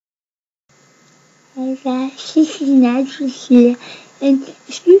Hey guys, this is Nigel here, and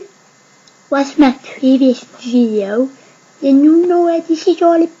if you watched my previous video, then you know what this is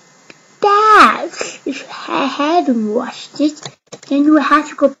all about. If you haven't watched it, then you have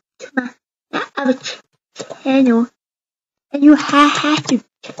to go to my other channel, and you have to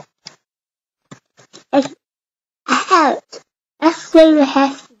check out. That's where you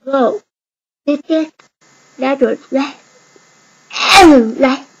have to go. That was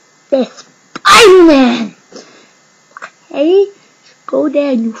like this Spider-Man. Okay, go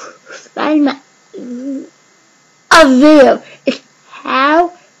there and you find my video. It's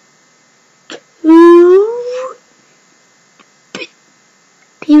how to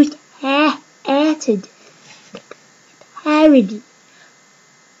build acid parody.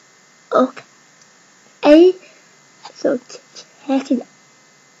 Okay, so check it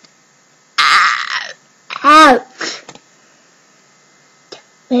out.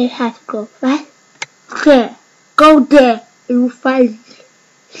 We have to go right there. Go there and you'll find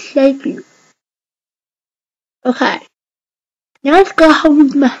safely. Okay, now let's go home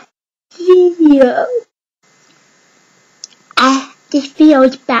with my video. This video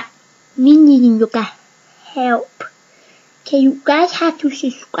is about me needing your guys' help. Okay, you guys have to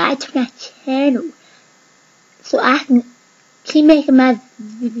subscribe to my channel so I can keep making my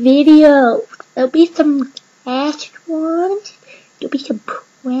videos. There'll be some test ones, there'll be some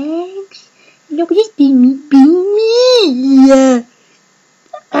pranks, and there'll just be me being me. Yeah.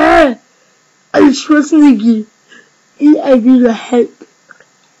 I'm trusting you. I need your help.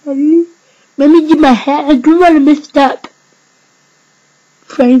 Let me get my hat. I do want to mess up.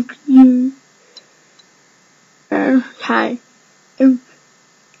 Thank you. Hi.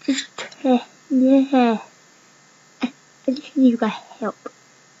 Just yeah. I just need your help.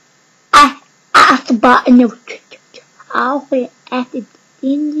 I asked the button of all for the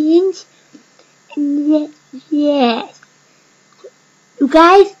Indians. And yes. You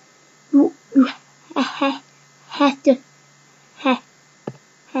guys, you have to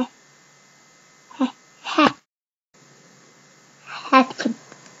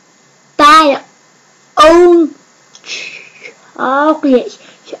buy your own chocolates,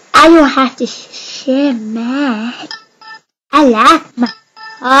 so I don't have to share mine. I like my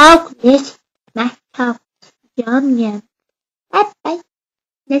chocolates. My chocolates, yum yum. Bye bye.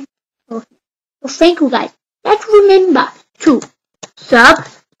 Let's go. Well, thank you guys. Let's remember to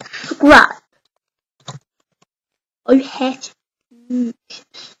subscribe. All you have to do is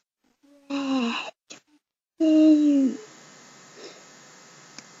subscribe. And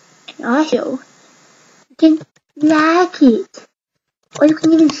also, you can like it, or you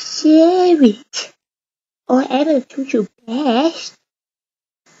can even share it, or whatever suits you best.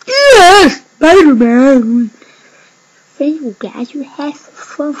 Yes, Spider-Man. Thank you guys, you have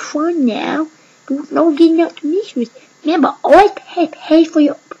some fun now. Don't get up to mischief. Remember, always pay for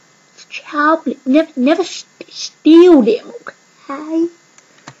your chocolate. Never steal them, okay?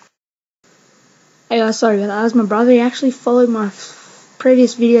 Hey guys, sorry about that. That was my brother. He actually followed my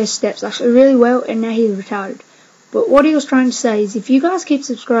previous video steps actually really well, and now he's retarded. But what he was trying to say is, if you guys keep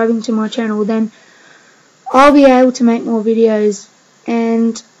subscribing to my channel, then I'll be able to make more videos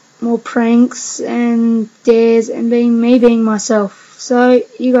and more pranks and dares and me being myself. So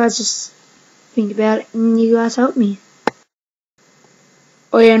you guys just think about it and you guys help me.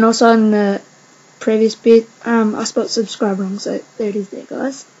 Oh yeah, and also in the previous bit, I spelled subscribe wrong, so there it is there,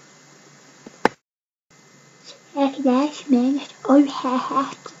 guys. Check it out, man. That's all you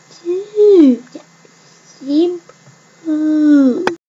have to do. Simple.